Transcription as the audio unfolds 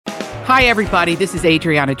Hi, everybody. This is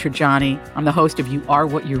Adriana Trajani. I'm the host of You Are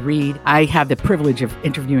What You Read. I have the privilege of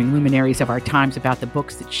interviewing luminaries of our times about the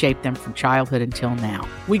books that shaped them from childhood until now.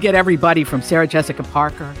 We get everybody from Sarah Jessica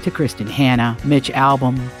Parker to Kristen Hanna, Mitch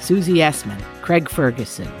Albom, Susie Essman, Craig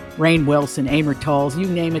Ferguson, Rainn Wilson, Amor Tolls, you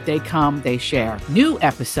name it, they come, they share. New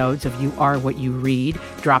episodes of You Are What You Read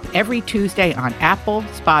drop every Tuesday on Apple,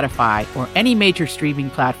 Spotify, or any major streaming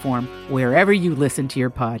platform wherever you listen to your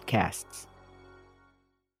podcasts.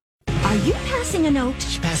 Are you passing a note?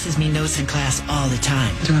 She passes me notes in class all the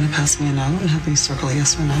time. Do you want to pass me a note and have me circle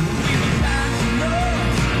yes or no?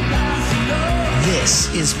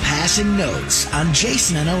 This is Passing Notes on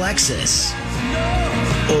Jason and Alexis.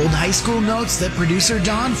 Old high school notes that producer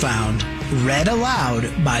Dawn found, read aloud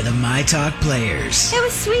by the My Talk players. It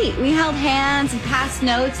was sweet. We held hands and passed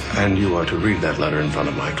notes. And you are to read that letter in front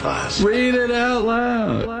of my class. Read it out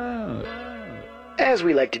loud. As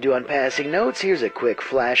we like to do on Passing Notes, here's a quick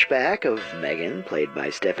flashback of Megan, played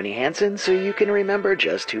by Stephanie Hansen, so you can remember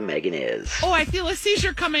just who Megan is. Oh, I feel a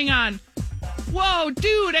seizure coming on. Whoa,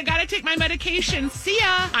 dude, I gotta take my medication. See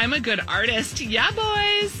ya. I'm a good artist. Yeah,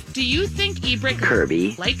 boys. Do you think Ebrick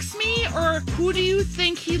Kirby. likes me, or who do you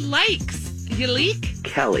think he likes? Yalik?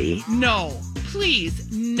 Kelly. No. Please,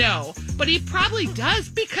 no. But he probably does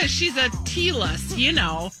because she's a T-lus, you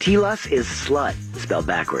know. T-lus is slut, spelled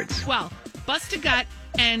backwards. Well, Bust a Gut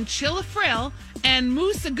and Chill a Frill and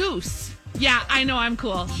Moose a Goose. Yeah, I know I'm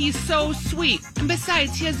cool. He's so sweet. And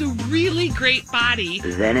besides, he has a really great body.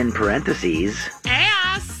 Then in parentheses,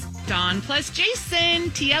 ass. Dawn plus Jason,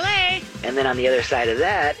 TLA. And then on the other side of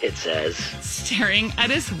that, it says, staring at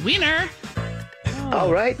his wiener.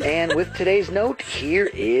 All right, and with today's note, here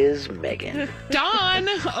is Megan. Dawn,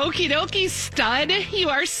 okie dokie stud, you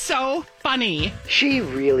are so funny. She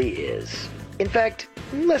really is. In fact,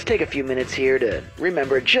 let's take a few minutes here to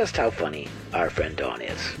remember just how funny our friend Dawn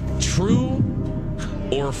is. True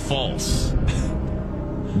or false?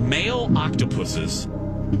 Male octopuses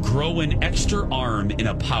grow an extra arm in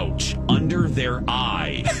a pouch under their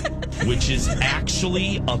eye, which is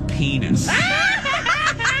actually a penis.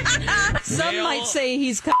 Some might say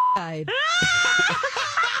he's cockeyed.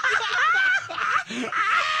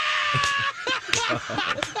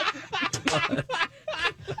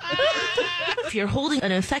 If you're holding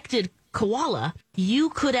an infected koala, you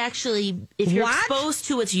could actually, if you're exposed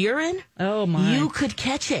to its urine, you could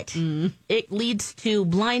catch it. It leads to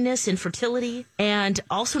blindness, infertility, and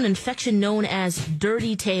also an infection known as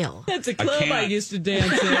dirty tail. That's a club I used to dance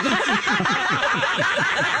in.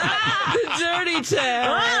 The dirty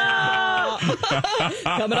tail.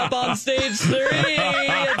 Coming up on stage 3,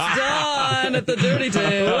 it's Dawn at the dirty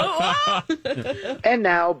tail. And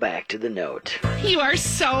now back to the note. You are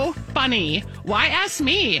so funny. Why ask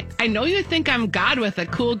me? I know you think I'm God with a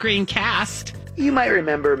cool green cast. You might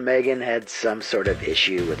remember Megan had some sort of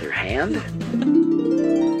issue with her hand.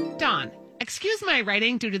 Dawn, excuse my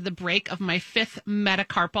writing due to the break of my 5th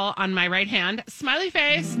metacarpal on my right hand. Smiley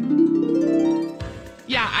face.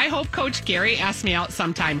 Yeah, I hope Coach Gary asks me out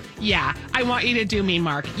sometime. Yeah, I want you to do me,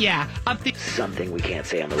 Mark. Yeah, up the... Something we can't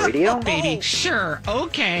say on the radio? Baby, sure,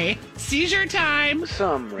 okay. Seizure time.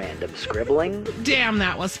 Some random scribbling. Damn,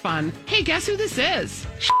 that was fun. Hey, guess who this is?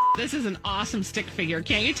 This is an awesome stick figure.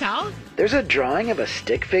 Can't you tell? There's a drawing of a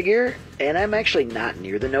stick figure, and I'm actually not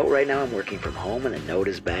near the note right now. I'm working from home, and the note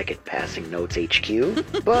is back at Passing Notes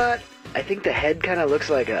HQ. But I think the head kind of looks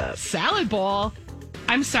like a... salad bowl.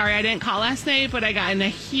 I'm sorry I didn't call last night, but I got in a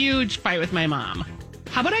huge fight with my mom.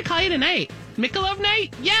 How about I call you tonight? Michelob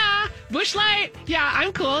night? Yeah. Busch Light? Yeah,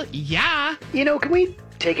 I'm cool. Yeah. You know, can we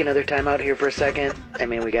take another time out here for a second? I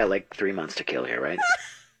mean, we got like 3 months to kill here, right?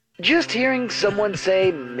 Just hearing someone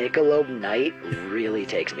say Michelob Night really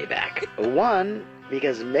takes me back. One,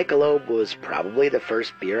 because Michelob was probably the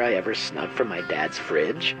first beer I ever snuck from my dad's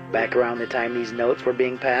fridge, back around the time these notes were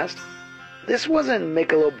being passed. This wasn't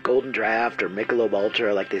Michelob Golden Draft or Michelob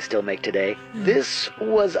Ultra like they still make today. This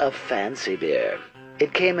was a fancy beer.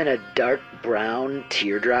 It came in a dark brown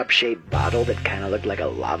teardrop-shaped bottle that kind of looked like a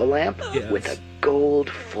lava lamp with a gold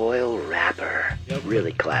foil wrapper.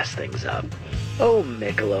 Really classed things up. Oh,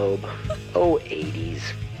 Michelob. Oh, 80s.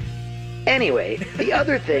 Anyway, the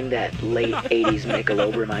other thing that late 80s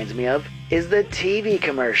Michelob reminds me of is the TV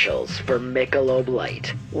commercials for Michelob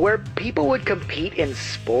Light, where people would compete in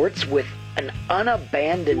sports with an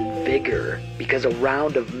unabandoned vigor because a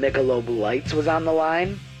round of Michelob Lights was on the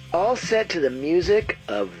line, all set to the music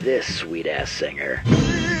of this sweet-ass singer.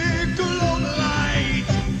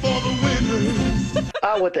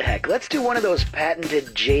 What the heck, let's do one of those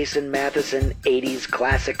patented Jason Matheson 80s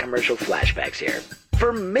classic commercial flashbacks here.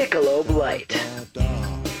 For Michelob Light.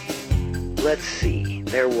 Let's see.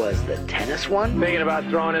 There was the tennis one. Thinking about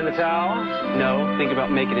throwing in the towel? No, think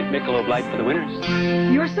about making it Michelob Light for the winners.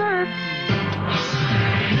 Your serve.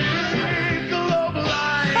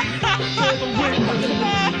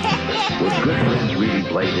 Would good friends really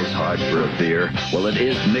play this hard for a beer? Well, it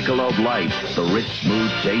is Michelob Light, the rich,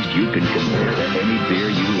 smooth taste you can compare to any beer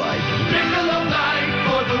you like. Michelob Light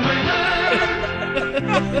for the winners.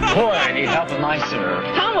 Boy, I need help with my serve.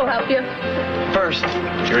 Tom will help you. First,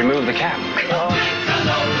 you remove the cap.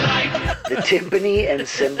 The timpani and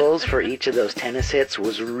cymbals for each of those tennis hits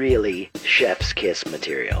was really chef's kiss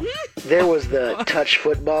material. There was the touch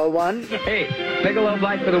football one. Hey, Michelob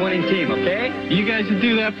Light for the winning team, okay? You guys would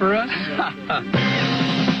do that for us?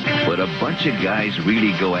 Would a bunch of guys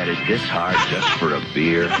really go at it this hard just for a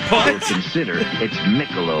beer? Well, consider it's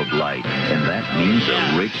Michelob Light, and that means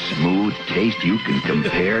a rich, smooth taste you can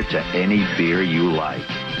compare to any beer you like.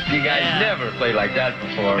 You guys never played like that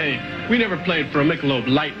before. Hey, we never played for a Michelob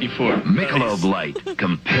Light before. Michelob Light.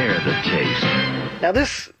 Compare the taste. Now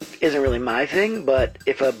this isn't really my thing, but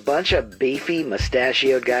if a bunch of beefy,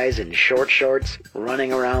 mustachioed guys in short shorts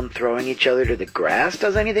running around throwing each other to the grass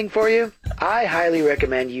does anything for you, I highly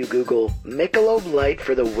recommend you Google Michelob Light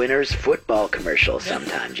for the winners football commercial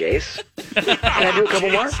sometime, Jace. Can I do a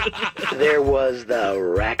couple more? There was the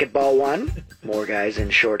racquetball one. More guys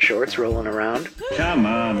in short shorts rolling around. Come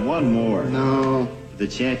on, one more. No. The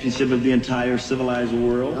championship of the entire civilized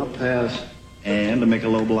world. I'll pass. And the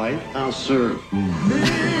Michelob Light. I'll serve.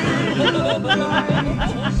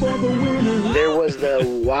 There was the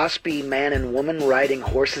waspy man and woman riding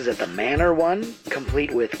horses at the manor one,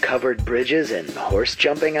 complete with covered bridges and horse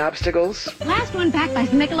jumping obstacles. Last one back by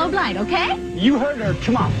Michelob Light, okay? You heard her.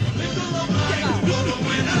 Come on.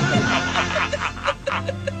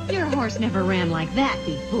 Your horse never ran like that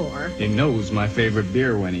before. He knows my favorite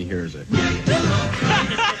beer when he hears it.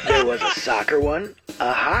 There was a soccer one,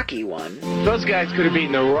 a hockey one. Those guys could have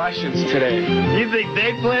beaten the Russians today. You think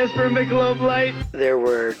they'd play us for a Michelob Light? There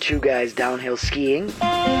were two guys downhill skiing.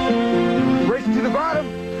 Racing to the bottom?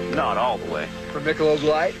 Not all the way. For Michelob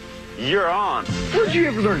Light? You're on. Where'd you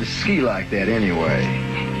ever learn to ski like that anyway?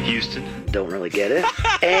 Houston. Don't really get it.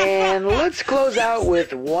 And let's close out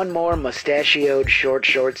with one more mustachioed short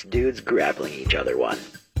shorts dudes grappling each other one.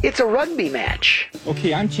 It's a rugby match.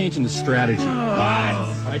 Okay, I'm changing the strategy.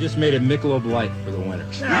 I just made a Michelob Light for the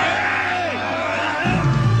winners.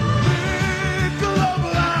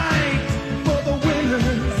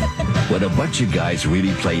 Would a bunch of guys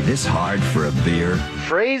really play this hard for a beer?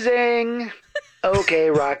 Phrasing. Okay,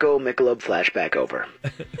 Rocco, Michelob flashback over. I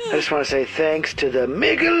just want to say thanks to the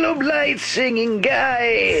Michelob Light singing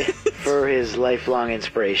guy for his lifelong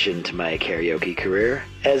inspiration to my karaoke career,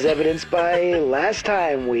 as evidenced by last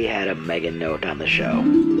time we had a Megan note on the show.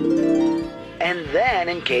 And then,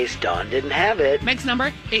 in case Dawn didn't have it, Meg's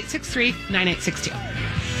number, 863-9862.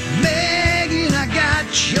 Megan, I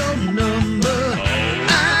got your number.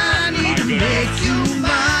 I need to make you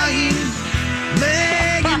mine.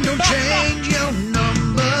 Megan, don't change your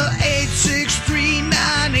number.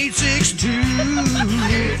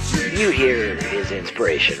 863-9862. you hear his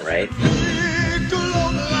inspiration, right?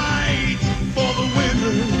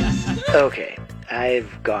 Okay,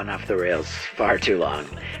 I've gone off the rails far too long.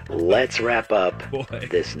 Let's wrap up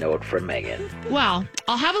this note from Megan. Well,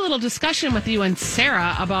 I'll have a little discussion with you and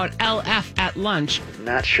Sarah about LF at lunch.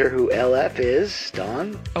 Not sure who LF is,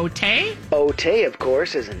 Dawn? Otay? Otay, of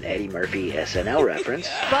course, is an Eddie Murphy SNL reference.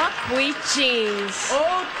 Buckwheat cheese.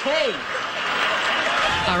 Okay.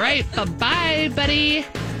 All right, bye-bye, buddy.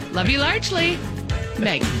 Love you largely.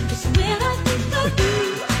 Meg. Okay.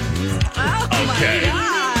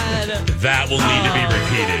 That will need to be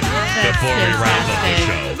repeated before we wrap up the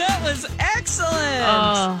show. That was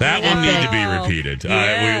excellent. That will need to be repeated.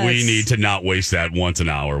 Yes. We need to not waste that once an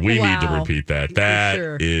hour. We need to repeat that.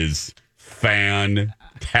 That is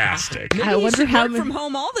fantastic. Maybe I wonder how work from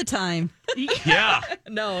home all the time. Yeah.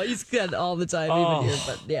 No, he's good all the time, even here.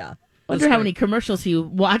 But yeah. I wonder how many commercials you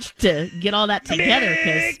watched to get all that together,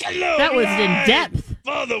 because that was in depth.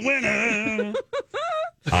 For the winner.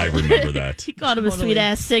 I remember that. He called him a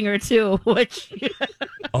sweet-ass singer, too, which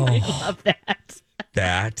I love that.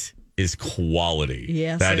 That is quality.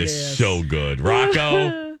 Yes, that it is is. so good.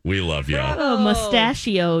 Rocco, we love you. Oh,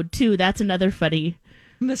 mustachioed, too. That's another funny.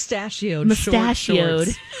 Mustachioed. Mustachioed.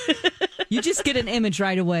 Short shorts. You just get an image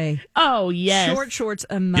right away. Oh, yes. Short shorts,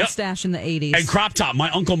 a mustache in the 80s. And crop top. My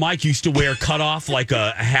Uncle Mike used to wear cut off like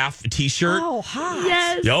a half t-shirt. Oh, hot.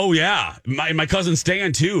 Yes. Oh, yeah. My cousin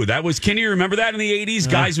Stan, too. That was, can you remember that in the 80s?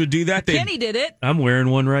 Guys would do that. Kenny did it. I'm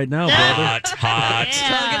wearing one right now, brother. Hot.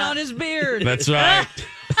 Tugging on his beard. That's right.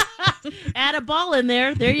 Add a ball in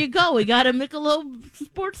there. There you go. We got a Michelob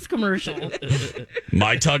sports commercial.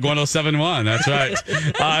 My Tug 1071. That's right.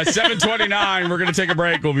 7:29. We're going to take a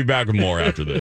break. We'll be back with more after this.